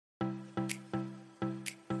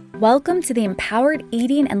Welcome to the Empowered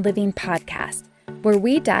Eating and Living podcast, where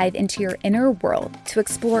we dive into your inner world to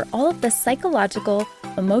explore all of the psychological,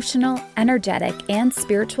 emotional, energetic, and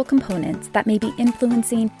spiritual components that may be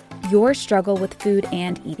influencing your struggle with food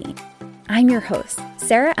and eating. I'm your host,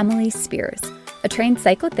 Sarah Emily Spears, a trained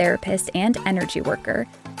psychotherapist and energy worker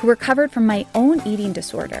who recovered from my own eating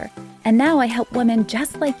disorder. And now I help women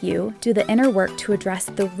just like you do the inner work to address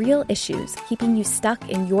the real issues keeping you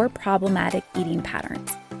stuck in your problematic eating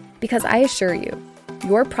patterns. Because I assure you,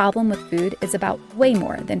 your problem with food is about way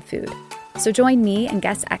more than food. So join me and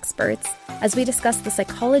guest experts as we discuss the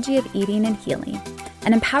psychology of eating and healing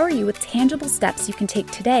and empower you with tangible steps you can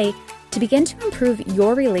take today to begin to improve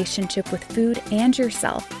your relationship with food and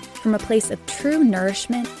yourself from a place of true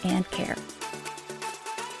nourishment and care.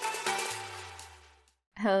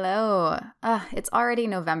 Hello. It's already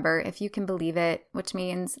November, if you can believe it, which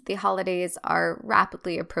means the holidays are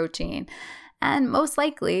rapidly approaching. And most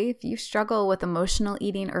likely, if you struggle with emotional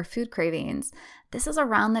eating or food cravings, this is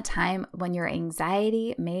around the time when your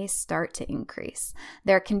anxiety may start to increase.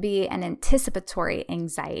 There can be an anticipatory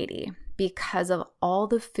anxiety because of all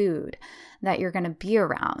the food that you're going to be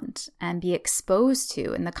around and be exposed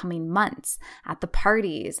to in the coming months at the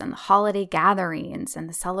parties and the holiday gatherings and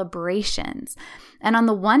the celebrations. And on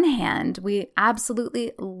the one hand, we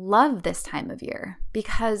absolutely love this time of year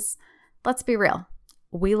because, let's be real,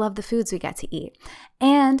 we love the foods we get to eat.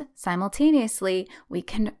 And simultaneously, we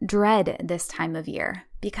can dread this time of year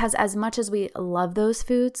because as much as we love those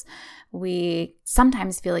foods, we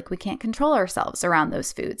sometimes feel like we can't control ourselves around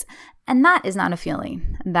those foods. And that is not a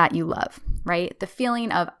feeling that you love, right? The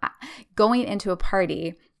feeling of going into a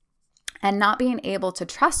party and not being able to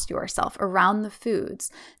trust yourself around the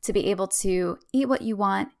foods to be able to eat what you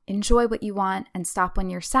want, enjoy what you want, and stop when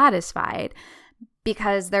you're satisfied.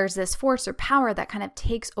 Because there's this force or power that kind of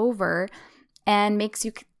takes over and makes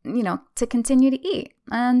you, to continue to eat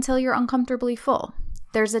until you're uncomfortably full.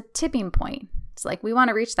 There's a tipping point. It's like we want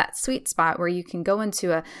to reach that sweet spot where you can go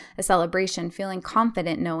into a celebration feeling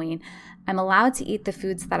confident knowing I'm allowed to eat the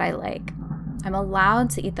foods that I like. I'm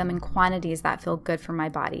allowed to eat them in quantities that feel good for my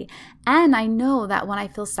body. And I know that when I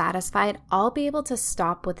feel satisfied, I'll be able to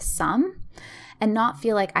stop with some and not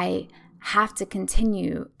feel like I have to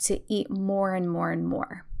continue to eat more and more and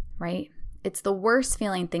more, right? It's the worst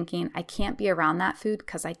feeling thinking I can't be around that food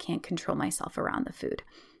because I can't control myself around the food.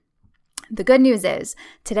 The good news is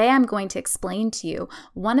today I'm going to explain to you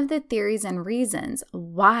one of the theories and reasons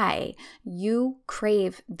why you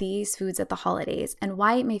crave these foods at the holidays and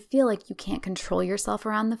why it may feel like you can't control yourself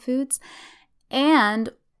around the foods, and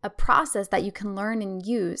a process that you can learn and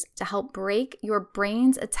use to help break your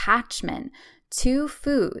brain's attachment to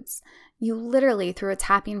foods. You literally, through a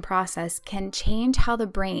tapping process, can change how the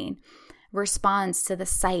brain responds to the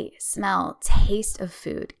sight, smell, taste of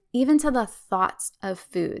food, even to the thoughts of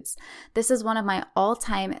foods. This is one of my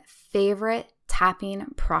all-time favorite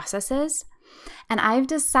tapping processes. And I've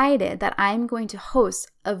decided that I'm going to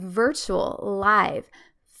host a virtual live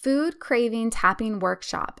food craving tapping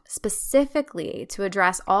workshop specifically to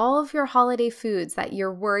address all of your holiday foods that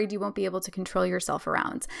you're worried you won't be able to control yourself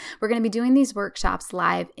around. We're going to be doing these workshops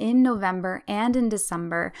live in November and in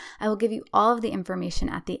December. I will give you all of the information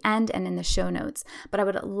at the end and in the show notes, but I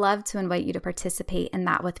would love to invite you to participate in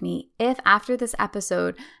that with me if after this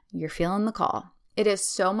episode you're feeling the call. It is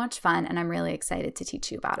so much fun and I'm really excited to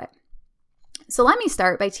teach you about it. So let me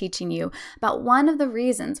start by teaching you about one of the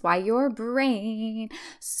reasons why your brain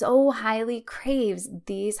so highly craves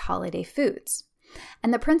these holiday foods.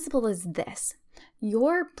 And the principle is this: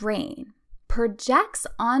 your brain projects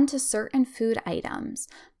onto certain food items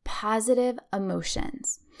positive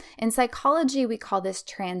emotions. In psychology, we call this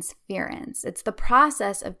transference. It's the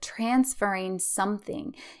process of transferring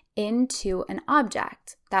something into an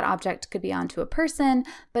object. That object could be onto a person,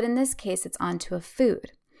 but in this case, it's onto a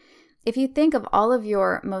food. If you think of all of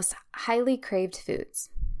your most highly craved foods,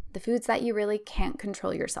 the foods that you really can't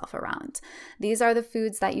control yourself around, these are the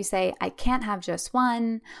foods that you say, I can't have just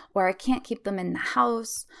one, or I can't keep them in the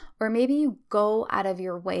house, or maybe you go out of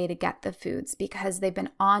your way to get the foods because they've been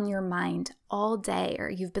on your mind all day, or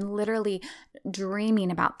you've been literally dreaming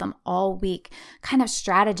about them all week, kind of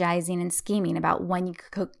strategizing and scheming about when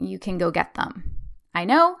you can go get them. I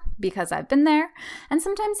know because I've been there, and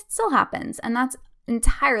sometimes it still happens, and that's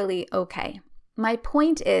entirely okay. My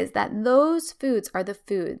point is that those foods are the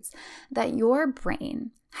foods that your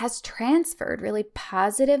brain has transferred really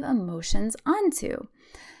positive emotions onto.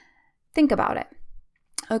 Think about it.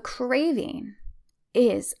 A craving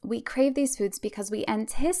is we crave these foods because we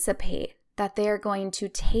anticipate that they are going to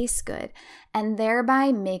taste good and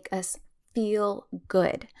thereby make us feel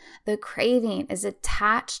good. The craving is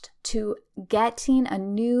attached to getting a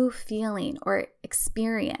new feeling or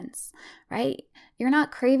experience, right? You're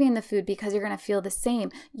not craving the food because you're going to feel the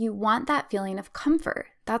same. You want that feeling of comfort.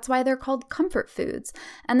 That's why they're called comfort foods.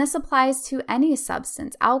 And this applies to any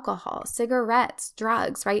substance, alcohol, cigarettes,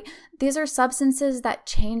 drugs, right? These are substances that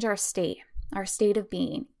change our state of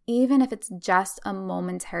being, even if it's just a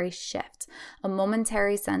momentary shift, a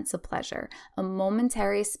momentary sense of pleasure, a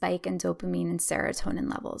momentary spike in dopamine and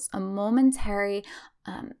serotonin levels, a momentary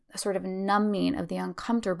sort of numbing of the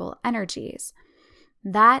uncomfortable energies.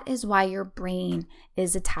 That is why your brain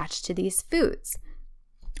is attached to these foods.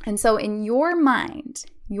 And so in your mind,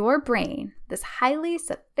 your brain, this highly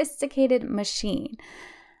sophisticated machine,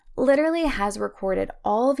 literally has recorded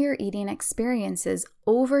all of your eating experiences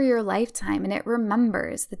over your lifetime, and it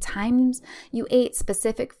remembers the times you ate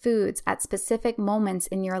specific foods at specific moments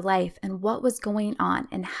in your life and what was going on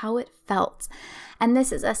and how it felt. And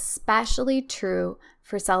this is especially true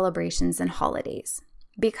for celebrations and holidays,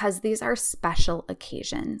 because these are special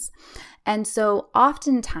occasions. And so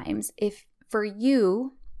oftentimes, if for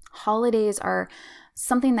you, holidays are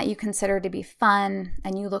something that you consider to be fun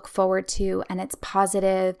and you look forward to, and it's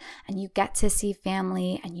positive, and you get to see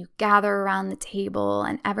family and you gather around the table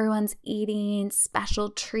and everyone's eating special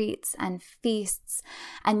treats and feasts,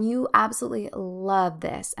 and you absolutely love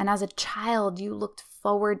this. And as a child, you looked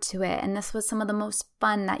forward to it, and this was some of the most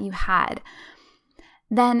fun that you had.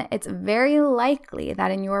 Then it's very likely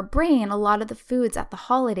that in your brain, a lot of the foods at the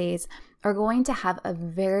holidays are going to have a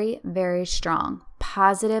very, very strong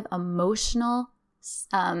positive emotional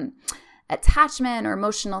attachment or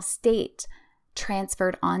emotional state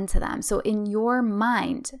transferred onto them. So in your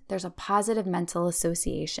mind, there's a positive mental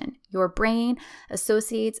association. Your brain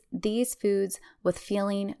associates these foods with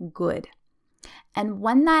feeling good. And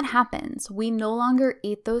when that happens, we no longer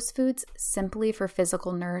eat those foods simply for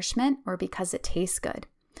physical nourishment or because it tastes good.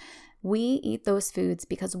 We eat those foods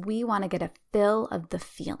because we want to get a fill of the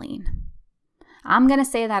feeling. I'm going to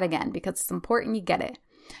say that again because it's important you get it.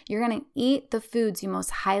 You're going to eat the foods you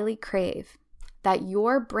most highly crave, that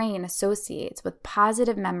your brain associates with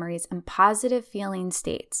positive memories and positive feeling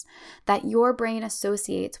states, that your brain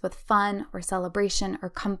associates with fun or celebration or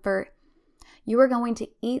comfort. You are going to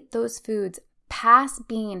eat those foods past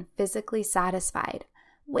being physically satisfied,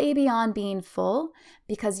 way beyond being full,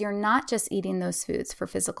 because you're not just eating those foods for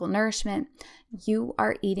physical nourishment. You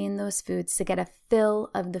are eating those foods to get a fill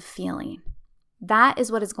of the feeling. That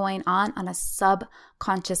is what is going on a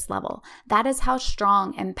subconscious level. That is how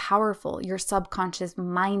strong and powerful your subconscious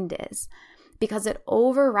mind is, because it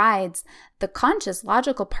overrides the conscious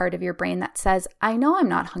logical part of your brain that says, I know I'm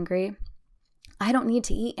not hungry. I don't need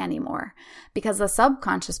to eat anymore, because the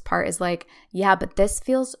subconscious part is like, yeah, but this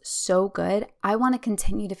feels so good. I want to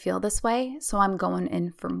continue to feel this way, so I'm going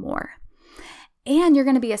in for more. And you're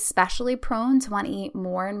going to be especially prone to want to eat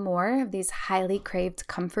more and more of these highly craved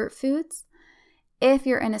comfort foods if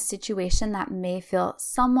you're in a situation that may feel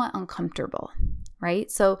somewhat uncomfortable,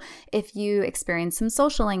 right? So if you experience some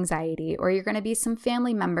social anxiety, or you're going to be some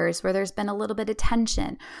family members where there's been a little bit of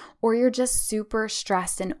tension, or you're just super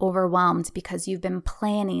stressed and overwhelmed because you've been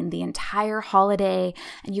planning the entire holiday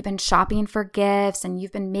and you've been shopping for gifts and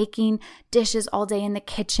you've been making dishes all day in the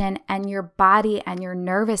kitchen, and your body and your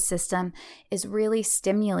nervous system is really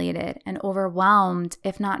stimulated and overwhelmed,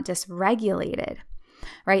 if not dysregulated,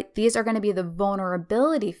 right? These are going to be the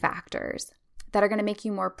vulnerability factors that are going to make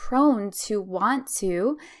you more prone to want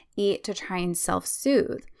to eat to try and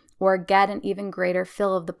self-soothe or get an even greater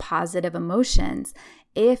fill of the positive emotions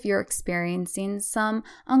if you're experiencing some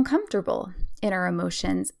uncomfortable inner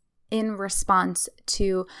emotions in response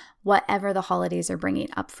to whatever the holidays are bringing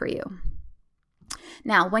up for you.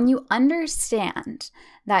 Now, when you understand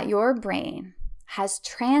that your brain has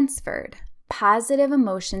transferred positive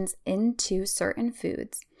emotions into certain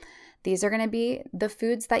foods, these are going to be the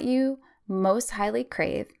foods that you most highly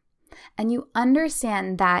crave, and you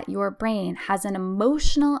understand that your brain has an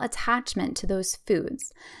emotional attachment to those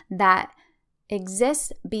foods that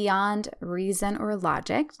exist beyond reason or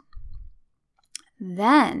logic,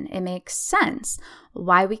 then it makes sense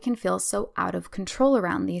why we can feel so out of control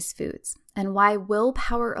around these foods, and why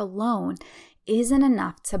willpower alone isn't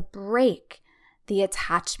enough to break the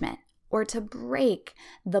attachment or to break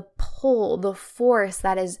the pull, the force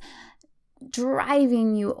that is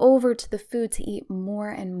driving you over to the food to eat more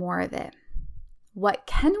and more of it. What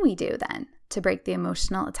can we do then to break the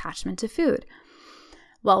emotional attachment to food?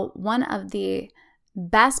 Well, one of the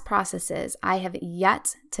best processes I have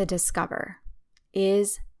yet to discover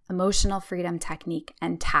is emotional freedom technique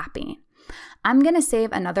and tapping. I'm going to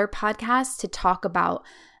save another podcast to talk about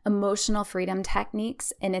emotional freedom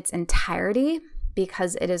techniques in its entirety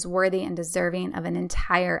because it is worthy and deserving of an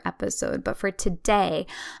entire episode. But for today,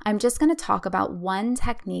 I'm just going to talk about one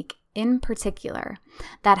technique in particular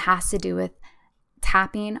that has to do with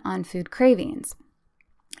tapping on food cravings.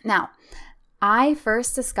 Now, I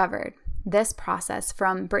first discovered this process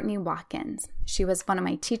from Brittany Watkins. She was one of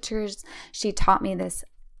my teachers. She taught me this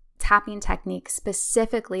tapping technique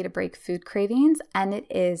specifically to break food cravings, and it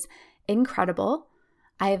is incredible.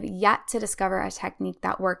 I have yet to discover a technique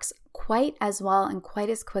that works quite as well and quite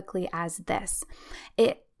as quickly as this.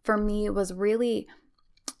 It, for me, was really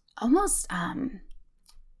almost,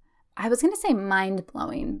 I was going to say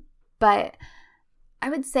mind-blowing, but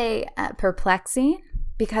I would say perplexing,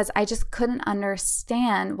 because I just couldn't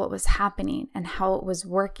understand what was happening and how it was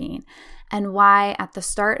working, and why at the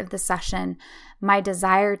start of the session, my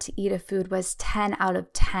desire to eat a food was 10 out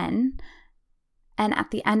of 10. And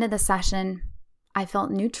at the end of the session, I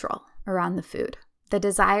felt neutral around the food. The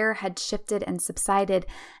desire had shifted and subsided,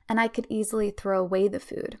 and I could easily throw away the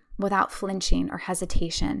food without flinching or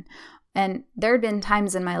hesitation. And there had been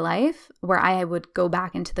times in my life where I would go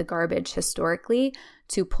back into the garbage historically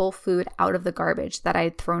to pull food out of the garbage that I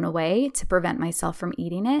had thrown away to prevent myself from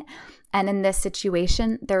eating it. And in this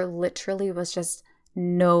situation, there literally was just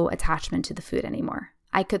no attachment to the food anymore.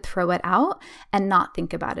 I could throw it out and not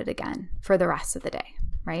think about it again for the rest of the day,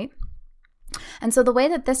 right? And so the way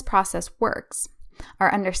that this process works,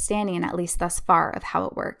 our understanding, at least thus far, of how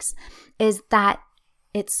it works, is that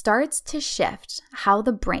it starts to shift how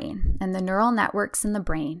the brain and the neural networks in the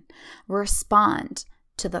brain respond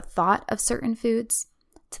to the thought of certain foods,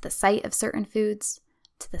 to the sight of certain foods,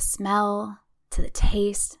 to the smell, to the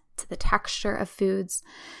taste, to the texture of foods.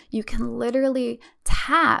 You can literally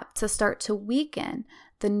tap to start to weaken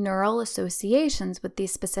the neural associations with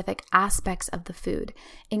these specific aspects of the food,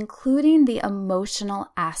 including the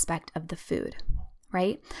emotional aspect of the food,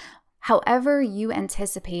 right? However you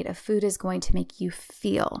anticipate a food is going to make you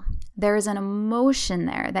feel, there is an emotion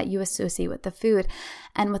there that you associate with the food.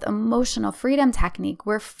 And with emotional freedom technique,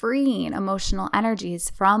 we're freeing emotional energies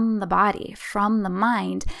from the body, from the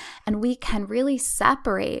mind, and we can really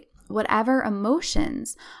separate whatever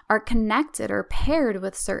emotions are connected or paired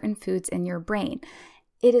with certain foods in your brain.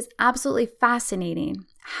 It is absolutely fascinating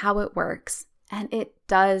how it works, and it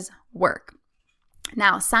does work.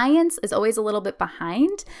 Now, science is always a little bit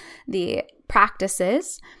behind the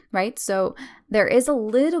practices, right? So there is a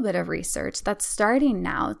little bit of research that's starting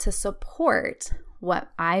now to support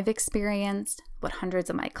what I've experienced, what hundreds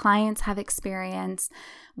of my clients have experienced,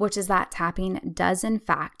 which is that tapping does in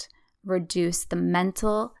fact reduce the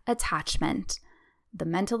mental attachment, the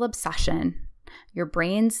mental obsession, your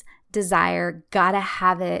brain's desire, gotta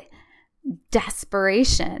have it,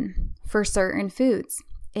 desperation for certain foods.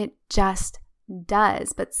 It just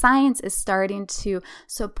does. But science is starting to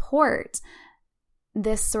support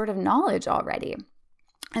this sort of knowledge already.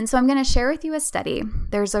 And so I'm going to share with you a study.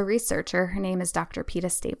 There's a researcher, her name is Dr. Peta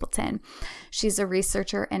Stapleton. She's a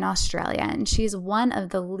researcher in Australia, and she's one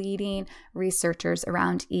of the leading researchers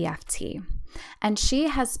around EFT. And she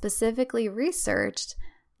has specifically researched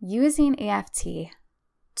using EFT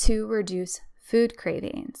to reduce food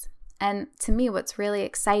cravings. And to me, what's really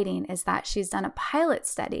exciting is that she's done a pilot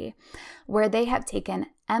study where they have taken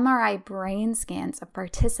MRI brain scans of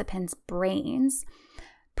participants' brains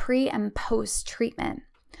pre and post treatment,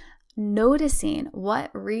 noticing what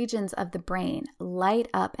regions of the brain light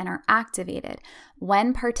up and are activated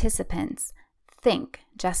when participants think,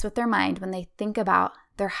 just with their mind, when they think about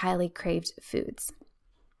their highly craved foods.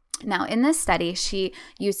 Now, in this study, she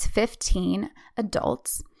used 15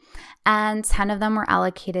 adults, and 10 of them were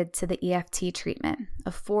allocated to the EFT treatment,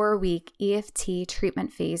 a 4-week EFT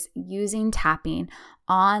treatment phase using tapping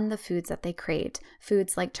on the foods that they craved,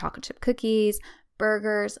 foods like chocolate chip cookies,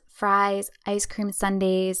 burgers, fries, ice cream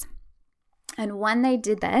sundaes. And when they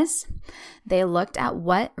did this, they looked at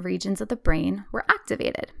what regions of the brain were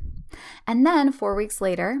activated. And then 4 weeks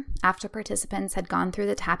later, after participants had gone through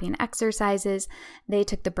the tapping exercises, they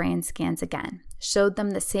took the brain scans again, showed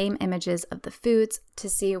them the same images of the foods to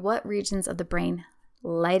see what regions of the brain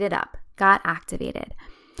lighted up, got activated.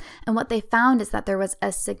 And what they found is that there was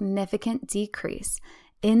a significant decrease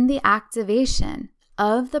in the activation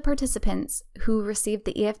of the participants who received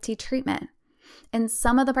the EFT treatment. In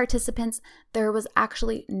some of the participants, there was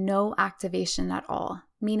actually no activation at all,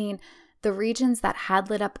 meaning the regions that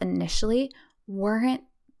had lit up initially weren't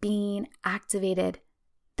being activated.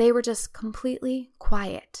 They were just completely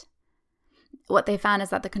quiet. what they found is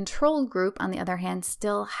that the control group, on the other hand,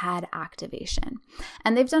 still had activation.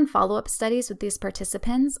 And they've done follow-up studies with these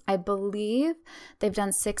participants. I believe they've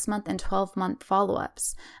done 6-month and 12-month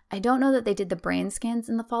follow-ups. I don't know that they did the brain scans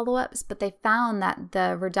in the follow-ups, but they found that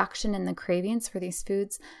the reduction in the cravings for these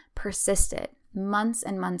foods persisted months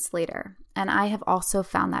and months later. And I have also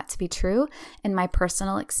found that to be true in my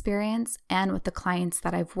personal experience and with the clients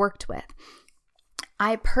that I've worked with.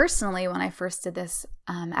 I personally, when I first did this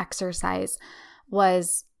exercise,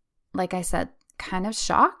 was, like I said, kind of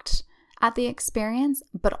shocked at the experience,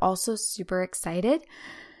 but also super excited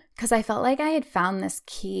because I felt like I had found this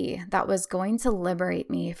key that was going to liberate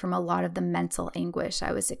me from a lot of the mental anguish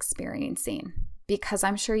I was experiencing. Because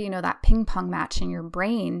I'm sure you know that ping pong match in your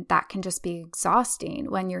brain, that can just be exhausting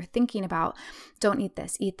when you're thinking about, don't eat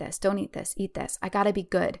this, don't eat this, eat this. I got to be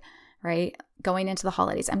good, right? Going into the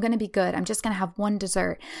holidays, I'm going to be good. I'm just going to have one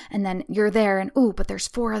dessert. And then you're there and, but there's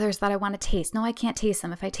 4 others that I want to taste. No, I can't taste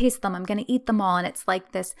them. If I taste them, I'm going to eat them all. And it's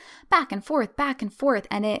like this back and forth.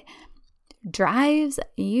 And it drives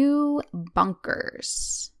you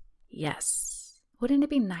bonkers. Yes. Wouldn't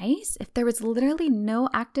it be nice if there was literally no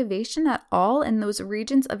activation at all in those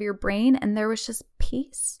regions of your brain and there was just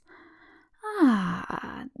peace?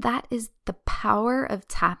 That is the power of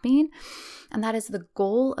tapping. And that is the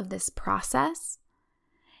goal of this process,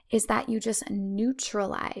 is that you just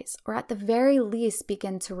neutralize, or at the very least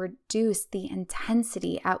begin to reduce the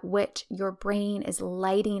intensity at which your brain is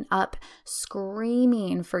lighting up,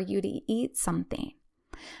 screaming for you to eat something.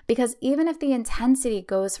 Because even if the intensity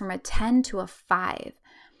goes from a 10 to a 5,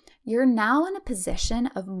 you're now in a position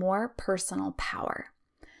of more personal power.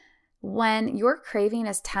 When your craving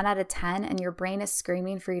is 10 out of 10 and your brain is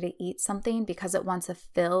screaming for you to eat something because it wants a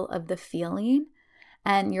fill of the feeling,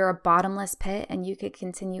 and you're a bottomless pit and you could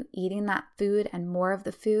continue eating that food and more of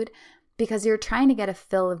the food because you're trying to get a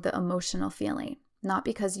fill of the emotional feeling, not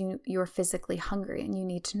because you're physically hungry and you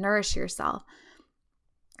need to nourish yourself.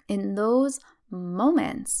 In those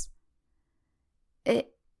moments,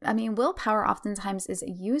 willpower oftentimes is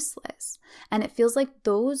useless, and it feels like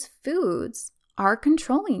those foods are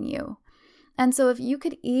controlling you. And so if you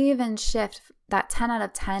could even shift that 10 out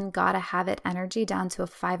of 10 gotta have it energy down to a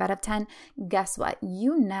 5 out of 10, guess what?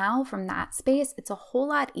 You now, from that space, it's a whole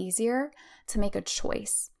lot easier to make a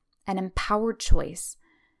choice, an empowered choice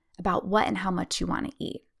about what and how much you want to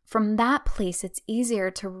eat. From that place, it's easier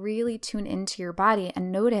to really tune into your body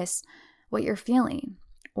and notice what you're feeling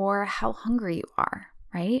or how hungry you are,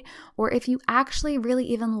 right? Or if you actually really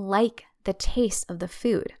even like the taste of the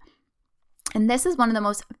food. And this is one of the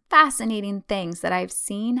most fascinating things that I've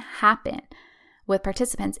seen happen with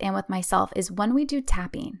participants and with myself is when we do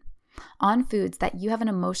tapping on foods that you have an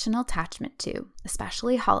emotional attachment to,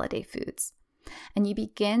 especially holiday foods, and you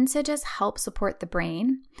begin to just help support the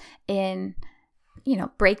brain in,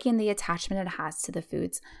 breaking the attachment it has to the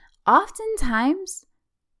foods. Oftentimes,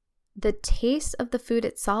 the taste of the food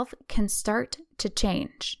itself can start to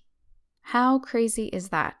change. How crazy is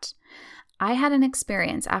that? I had an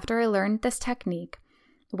experience after I learned this technique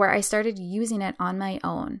where I started using it on my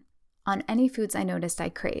own on any foods I noticed I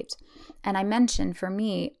craved. And I mentioned for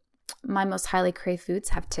me, my most highly craved foods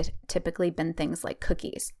have typically been things like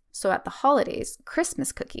cookies. So at the holidays,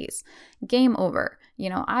 Christmas cookies, game over.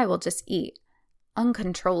 I will just eat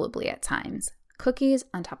uncontrollably at times. Cookies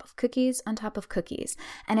on top of cookies on top of cookies.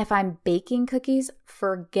 And if I'm baking cookies,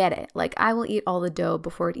 forget it. Like I will eat all the dough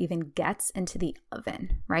before it even gets into the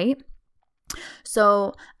oven, right?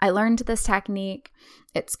 So I learned this technique.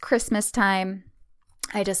 It's Christmas time.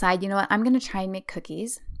 I decide, I'm going to try and make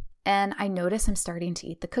cookies. And I notice I'm starting to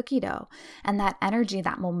eat the cookie dough. And that energy,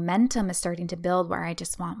 that momentum is starting to build where I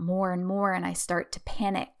just want more and more. And I start to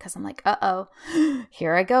panic because I'm like,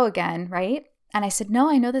 here I go again, right? And I said, no,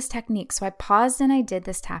 I know this technique. So I paused and I did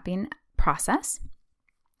this tapping process.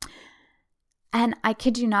 And I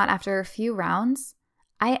kid you not, after a few rounds,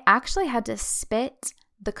 I actually had to spit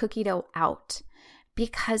the cookie dough out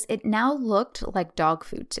because it now looked like dog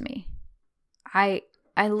food to me. I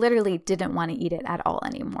literally didn't want to eat it at all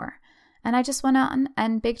anymore. And I just went on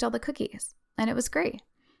and baked all the cookies and it was great.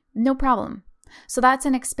 No problem. So that's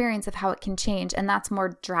an experience of how it can change, and that's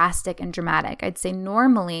more drastic and dramatic. I'd say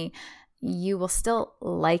normally you will still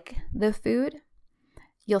like the food,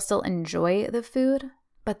 you'll still enjoy the food,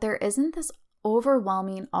 but there isn't this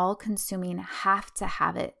overwhelming, all-consuming, have to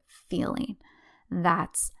have it feeling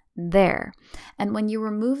that's there. And when you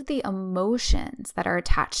remove the emotions that are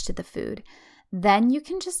attached to the food, then you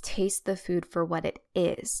can just taste the food for what it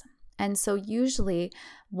is. And so usually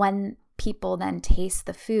when people then taste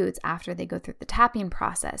the foods after they go through the tapping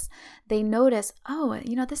process, they notice,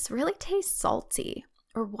 this really tastes salty,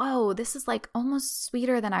 Or, whoa, this is like almost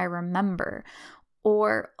sweeter than I remember.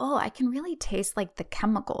 Or, oh, I can really taste like the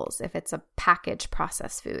chemicals if it's a packaged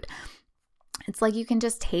processed food. It's like you can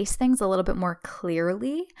just taste things a little bit more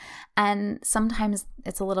clearly, and sometimes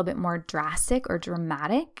it's a little bit more drastic or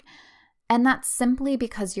dramatic. And that's simply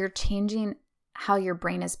because you're changing how your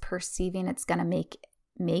brain is perceiving it's going to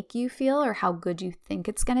make you feel, or how good you think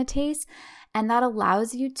it's going to taste. And that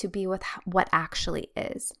allows you to be with what actually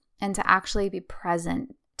is, and to actually be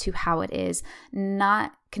present to how it is,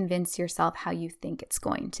 not convince yourself how you think it's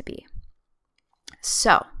going to be.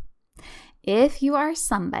 So, if you are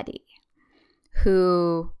somebody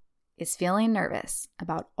who is feeling nervous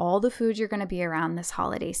about all the food you're going to be around this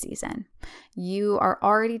holiday season, you are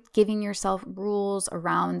already giving yourself rules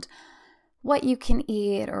around what you can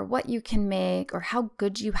eat or what you can make or how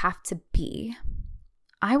good you have to be,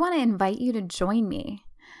 I want to invite you to join me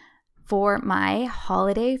for my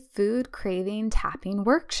holiday food craving tapping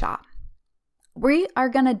workshop. We are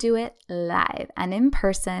going to do it live and in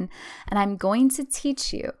person, and I'm going to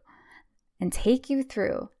teach you and take you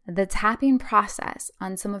through the tapping process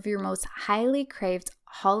on some of your most highly craved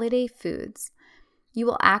holiday foods. You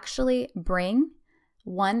will actually bring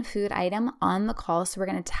one food item on the call, so we're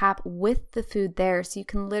going to tap with the food there, so you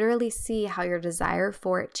can literally see how your desire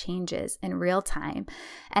for it changes in real time,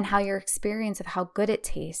 and how your experience of how good it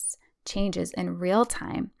tastes changes in real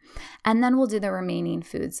time. And then we'll do the remaining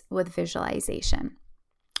foods with visualization.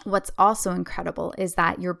 What's also incredible is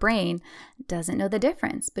that your brain doesn't know the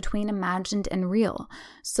difference between imagined and real.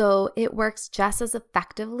 So it works just as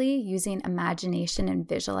effectively using imagination and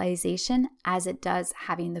visualization as it does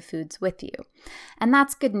having the foods with you. And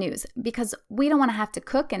that's good news, because we don't want to have to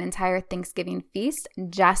cook an entire Thanksgiving feast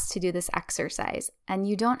just to do this exercise. And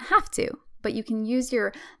you don't have to, but you can use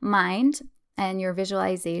your mind and your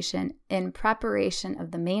visualization in preparation of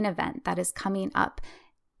the main event that is coming up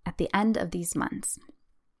at the end of these months.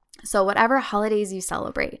 So whatever holidays you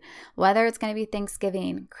celebrate, whether it's going to be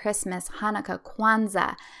Thanksgiving, Christmas, Hanukkah,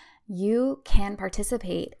 Kwanzaa, you can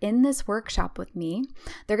participate in this workshop with me.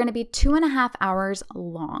 They're going to be 2.5 hours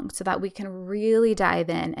long, so that we can really dive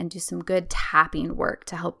in and do some good tapping work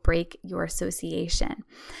to help break your association.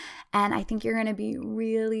 And I think you're going to be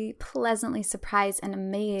really pleasantly surprised and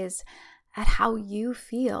amazed at how you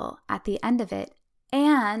feel at the end of it.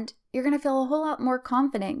 And you're going to feel a whole lot more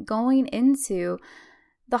confident going into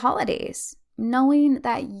the holidays, knowing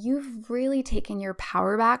that you've really taken your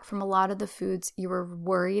power back from a lot of the foods you were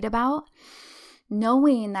worried about,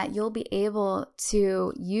 knowing that you'll be able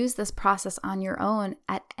to use this process on your own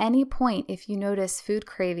at any point if you notice food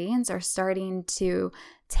cravings are starting to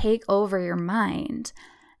take over your mind,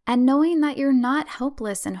 and knowing that you're not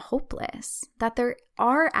helpless and hopeless, that there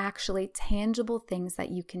are actually tangible things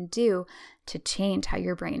that you can do to change how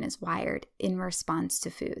your brain is wired in response to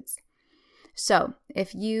foods. So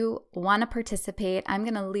if you want to participate, I'm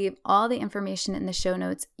going to leave all the information in the show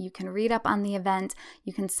notes. You can read up on the event.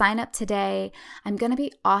 You can sign up today. I'm going to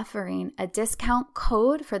be offering a discount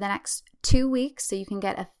code for the next 2 weeks, so you can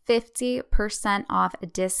get a 50% off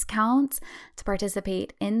discount to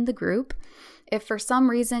participate in the group. If for some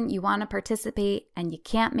reason you want to participate and you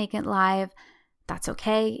can't make it live, that's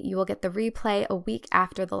okay. You will get the replay a week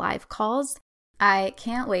after the live calls. I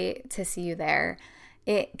can't wait to see you there.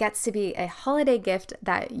 It gets to be a holiday gift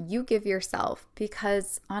that you give yourself,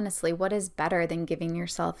 because honestly, what is better than giving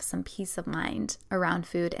yourself some peace of mind around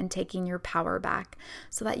food and taking your power back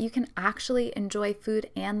so that you can actually enjoy food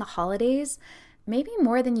and the holidays, maybe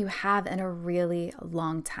more than you have in a really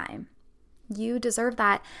long time. You deserve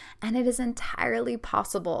that, and it is entirely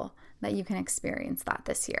possible that you can experience that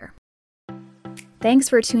this year. Thanks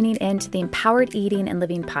for tuning in to the Empowered Eating and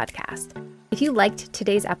Living podcast. If you liked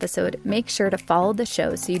today's episode, make sure to follow the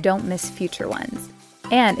show so you don't miss future ones.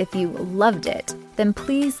 And if you loved it, then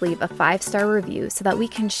please leave a 5-star review so that we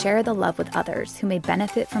can share the love with others who may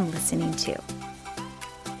benefit from listening too.